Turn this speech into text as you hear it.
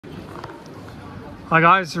Hi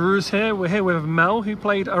guys, Ruse here. We're here with Mel, who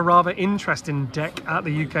played a rather interesting deck at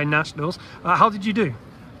the UK Nationals. How did you do?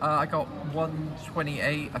 I got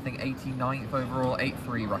 128, I think 89th overall,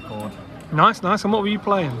 8-3 record. Nice, nice. And what were you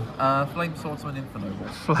playing? Flame Swordsman Infernoble.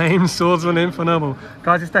 Flame Swordsman Infernoble.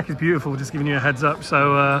 Guys, this deck is beautiful, just giving you a heads up.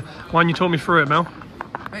 So why don't you talk me through it, Mel?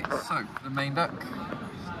 Okay, so the main deck.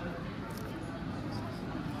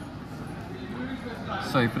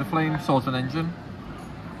 So for the Flame Swordsman engine,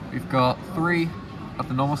 we've got 3 of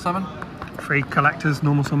the normal summon. 3 collectors,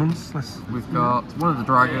 normal summons. We've got 1 of the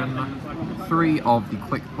dragon, 3 of the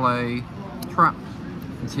quick play, trap,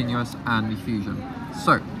 continuous, and diffusion.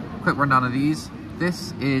 So, quick rundown of these.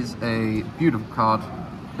 This is a beautiful card.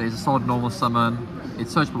 There's a solid normal summon.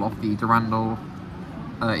 It's searchable off the Durandal.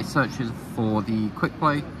 It searches for the quick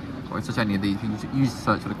play, or it searches any of these. You can use the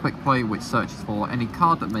search for the quick play, which searches for any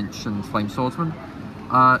card that mentions Flame Swordsman.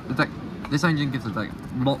 This engine gives the deck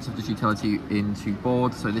lots of utility into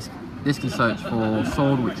board, so this can search for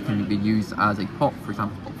sword, which can be used as a pop, for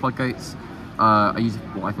example, pop floodgates. I use it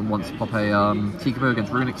I think once to pop a Tikaboo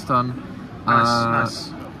against Runic Stun. Nice.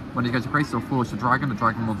 When it goes to Grace or Forge the dragon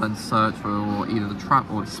will then search for either the trap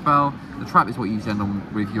or the spell. The trap is what you use end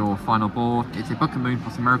on with your final board. It's a Book of Moon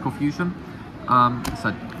plus a Miracle Fusion.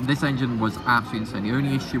 So this engine was absolutely insane. The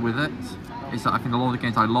only issue with it is that I think a lot of the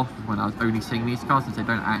games I lost when I was only seeing these cards, is they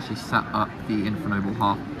don't actually set up the Infernoble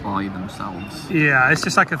half by themselves. Yeah, it's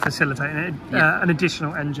just like a facilitating, an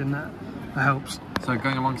additional engine that helps. So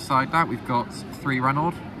going alongside that, we've got 3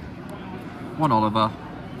 Reynald, 1 Oliver,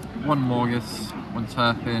 1 Morgus, 1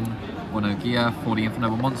 Turpin, 1 Ogier for the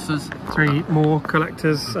Infernoble monsters. 3 more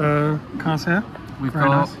collectors cards here. We've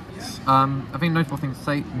got, nice. I think notable thing to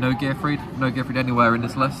say, no Gearfried anywhere in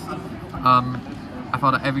this list. I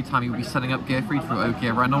found that every time you would be setting up Gearfried through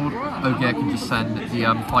Ogier Reynald, Ogier can just send the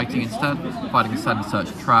fighting instead. Fighting instead and search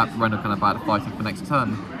a trap, Reynald kind of bad at fighting for next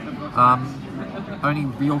turn. Only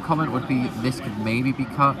real comment would be this could maybe be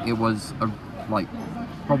cut. It was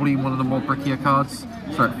probably one of the more brickier cards,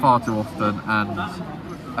 so it far too often, and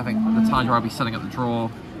I think the times where I'll be setting up the draw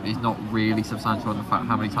is not really substantial in the fact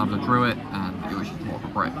how many times I drew it, and it was just more of a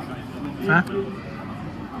brick. Fair.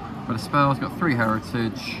 For the spells, got 3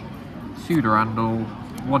 Heritage, 2 Durandal,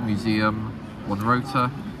 1 Museum, 1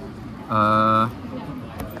 Rota.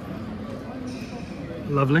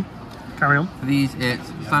 Lovely. Carry on. For these, it's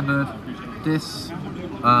standard. This,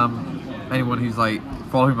 anyone who's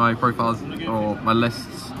following my profiles or my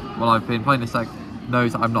lists while I've been playing this deck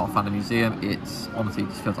knows that I'm not a fan of Museum. It's honestly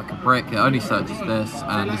just feels like a brick. It only searches this,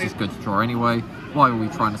 and this is good to draw anyway. Why are we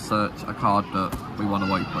trying to search a card that we want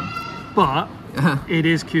to open? But it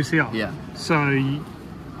is QCR. Yeah. So,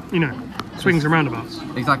 you know, swings and roundabouts.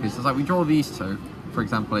 Exactly. So it's like we draw these 2, for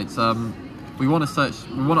example. It's we want to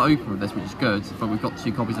open with this, which is good, but we've got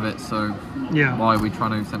 2 copies of it. So yeah, why are we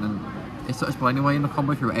trying to send in? It's searchable anyway in the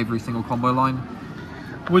combo through every single combo line.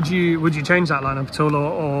 Would you change that lineup at all,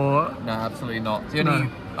 or? No, absolutely not. The only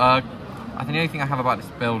I think the only thing I have about this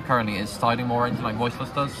build currently is sliding more engine like Voiceless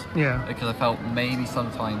does. Yeah. Because I felt maybe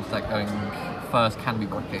sometimes that going first can be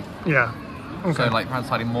bricky. Yeah. Okay. So perhaps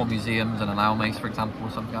sliding more Museums and an Owl Mace, for example,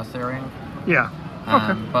 or something I was steering. Yeah.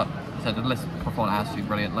 Okay. But so the list performed absolutely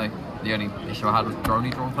brilliantly. The only issue I had was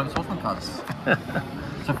drawing Flame Swordsman cards.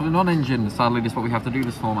 So for the non-engine, sadly, this is what we have to do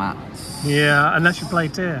this format. Yeah, unless you play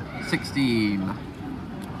tier 16.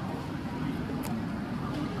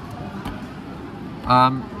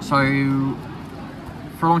 So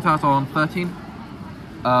for a long time I was on 13,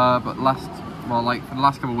 but for the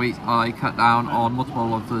last couple of weeks I cut down on multiple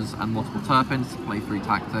Olivers and multiple Turpins to play 3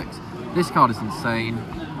 tactics. This card is insane,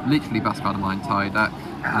 literally best card of my entire deck,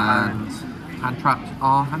 and hand traps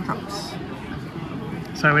are hand traps.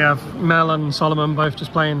 So we have Mel and Solomon both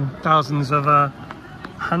just playing thousands of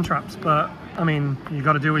hand traps, but I mean, you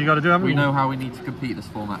got to do what you got to do, haven't you? We know how we need to compete this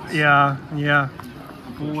format. Yeah, yeah.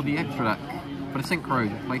 For the extra deck, for the Synchro,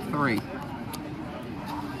 play 3.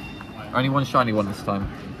 Only 1 shiny one this time.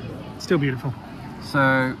 Still beautiful.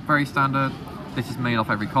 So, very standard. This is made off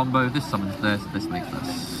every combo. This summons this makes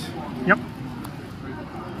this. Yep.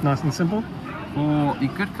 Nice and simple. For the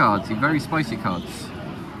good cards, the very spicy cards.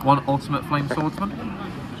 1 Ultimate Flame Swordsman,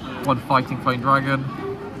 1 Fighting Flame Dragon,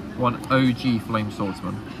 1 OG Flame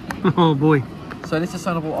Swordsman. Oh boy. So this is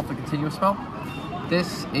summable off the continuous spell.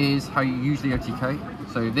 This is how you usually OTK.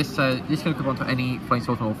 So this can come onto any Flame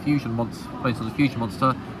Swordsman or Fusion monster, Flame Swordsman Fusion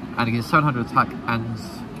monster, and it gets 700 attack and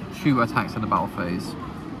 2 attacks in the battle phase.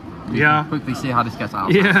 You can quickly see how this gets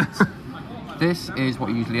out. Yeah. This is what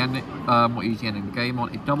you usually end in the game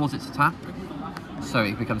on. It doubles its attack, so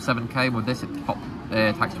it becomes 7k. With this, it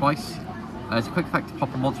attacks twice. It's a quick effect to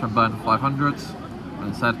pop a monster and burn for 500. And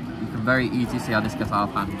instead, you can very easily see how this gets out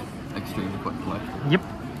of hand extremely quickly. Yep.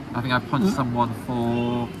 I think I punched someone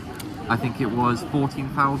for, I think it was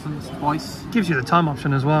 14,000 twice. Gives you the time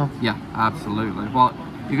option as well. Yeah, absolutely. Well,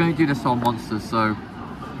 you're going to do this on monsters, so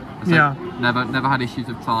yeah. Never had issues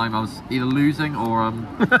with time. I was either losing or I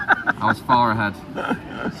was far ahead.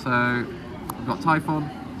 So we've got Typhon.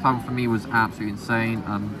 Typhon for me was absolutely insane.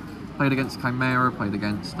 Played against Chimera, played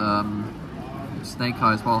against Snake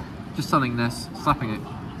Eye as well. Just stunning this, slapping it.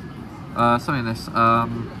 Stunning this.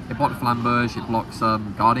 It blocked Flamberge, it blocks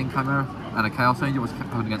Guardian Chimera, and a Chaos Angel was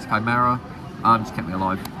kept against Chimera. Just kept me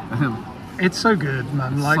alive. It's so good,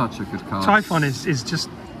 man. Like, such a good card. Typhon is just,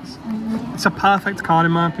 it's a perfect card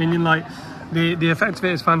in my opinion. Like the effect of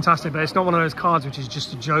it is fantastic, but it's not one of those cards which is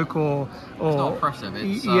just a joke or it's not oppressive.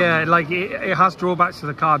 It's, yeah, like it has drawbacks to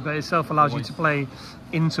the card, but itself allows you to play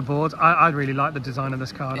into boards. I really like the design of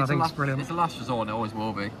this card. I think it's brilliant. It's a last resort, and it always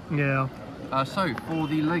will be. Yeah. So for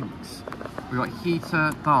the links, we got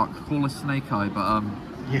Heater, Dark, Crawler, Snake Eye, but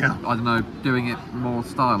yeah, I don't know, doing it more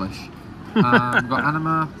stylish. We've got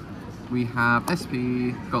Anima, we have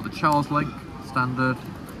SP, got the Charles link, standard,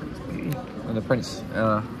 and the Prince,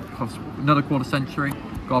 another quarter century,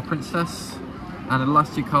 got a Princess, and the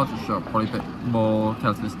last two cards which are probably a bit more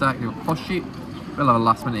tailored to this deck. We've got Cross Sheep, we'll have a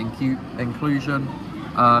last minute inclusion.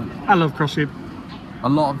 I love Cross Sheep. A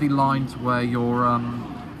lot of the lines where you're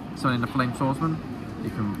summoning the Flame Swordsman, you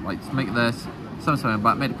can like make this, summon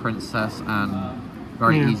back, make a Princess, and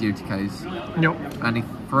very easy OTKs. Yep. And the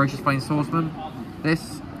Ferocious Flame Swordsman,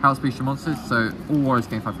 this helps boost your monsters, so all warriors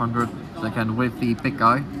gain 500. So again, with the big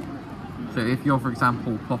guy, so if you're, for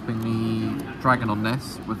example, popping the dragon on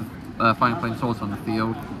this with the Fire Flame Swordsman on the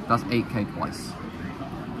field, that's 8k twice.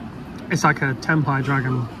 It's like a Tempai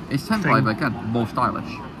dragon. It's Tempai, but again, more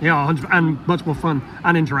stylish. Yeah, 100, and much more fun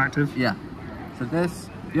and interactive. Yeah. So this,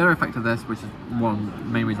 the other effect of this, which is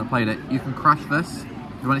one main reason I played it, you can crash this.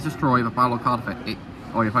 When it's destroyed with a battle or card effect,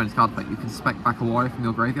 or your opponent's card effect, you can spec back a warrior from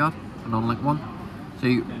your graveyard, a non-link one. So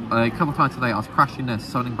a couple of times today, I was crashing this,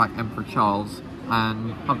 summoning back Emperor Charles,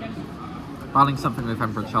 and battling something with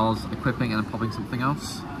Emperor Charles, equipping, and then popping something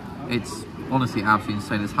else. It's honestly absolutely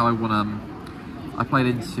insane. It's how I won. I played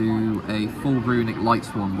into a full runic light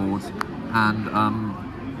swarm board, and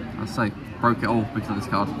I say broke it all because of this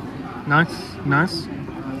card. Nice, nice.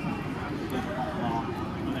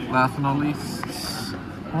 Last but not least,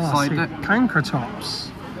 side deck.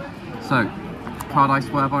 Pancratops. So, card I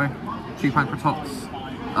swear by, 2 Pancratops.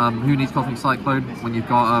 Who needs Cosmic Cyclone when you've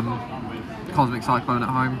got Cosmic Cyclone at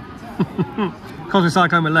home? Cosmic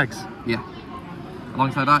Cyclone with legs. Yeah.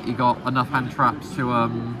 Alongside that, you got enough hand traps to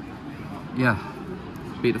yeah,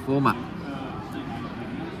 beat the format.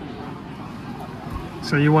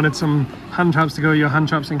 So you wanted some hand traps to go with your hand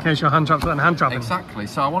traps in case your hand traps weren't hand trapping. Exactly.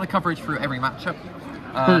 So I want to coverage through every matchup.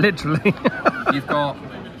 Literally. You've got,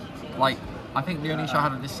 like, I think the only issue I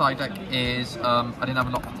had with this side deck is I didn't have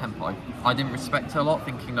enough for Tempo. I didn't respect it a lot,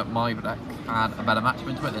 thinking that my deck had a better matchup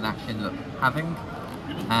into it than actually ended up having.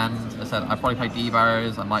 And as I said, I probably played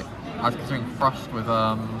D-barriers. I was considering Thrust with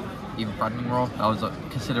even Threatening Roar. That was a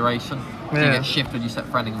consideration. So you get shifted, you set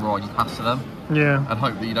Threatening Roar, and you pass to them. Yeah. And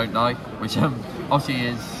hope that you don't die, which obviously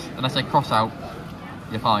is, unless they cross out,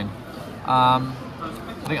 you're fine. I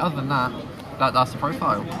think other than that, that's the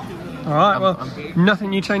profile. Alright, well,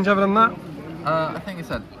 nothing you change other than that? I think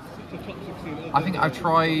I think I've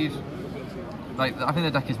tried, like, I think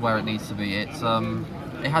the deck is where it needs to be. It's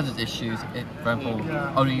it has its issues. For example,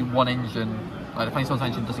 only one engine, like the Flame Swords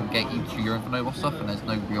engine doesn't get you to your Infernoble stuff, and there's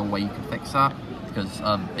no real way you can fix that because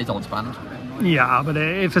it's odds banned. Yeah, but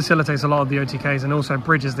it facilitates a lot of the OTKs and also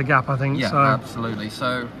bridges the gap, I think. Yeah, so. Absolutely.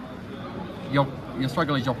 So your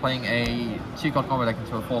struggle is you're playing a 2-card combo deck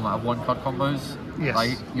into a format of 1-card combos. Yes.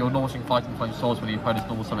 Like, you're normally fighting Flame Swords when your opponent's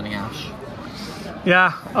normal summoning Ash.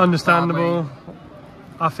 Yeah, understandable. Sadly,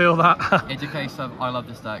 I feel that. it's a case of, I love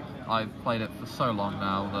this deck. I've played it for so long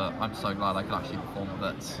now that I'm so glad I could actually perform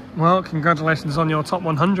with it. Well, congratulations on your top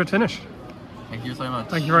 100 finish. Thank you so much.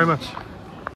 Thank you very much.